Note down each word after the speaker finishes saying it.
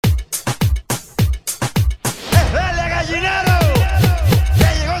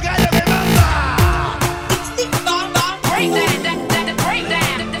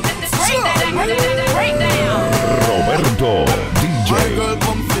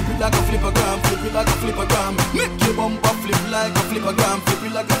like a flippergram, flip it like a flippergram. Make your bumper flip like a flippergram, flip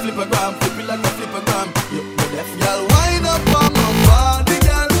it like a flippergram, flip it like a flippergram. You're deaf, girl. Wind up on my body,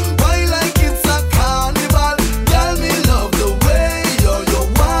 girl. Why like it's a carnival, girl? Me love the way you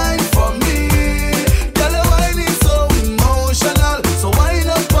wine for me, girl. Your wine is so emotional, so wind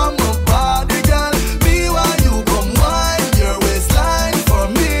up on my body, girl. Me while you come wine your waistline for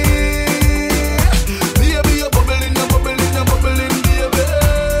me, baby. You're bubbling, you're bubbling, you're bubbling, baby.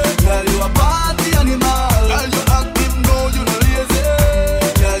 Girl, you a party animal. Girl, you active, no, you no lazy.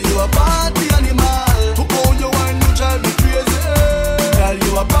 Girl, you a party animal. To go your wine, you drive me crazy. Girl,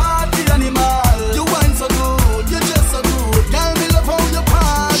 you a party animal. You wine so good, you just so good. Girl, me love how you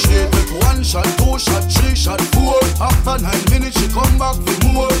party. She take 1 shot, 2 shot, 3 shot, 4. After 9 minutes, she come back for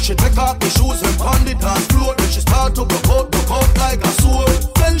more. She take off the shoes and pound it on floor. Then she start to broke out like a sword.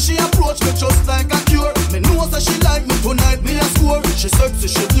 Then she approach me just like a cure. Me know that she like me tonight, me a score. She sexy,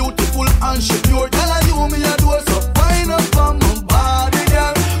 she beautiful.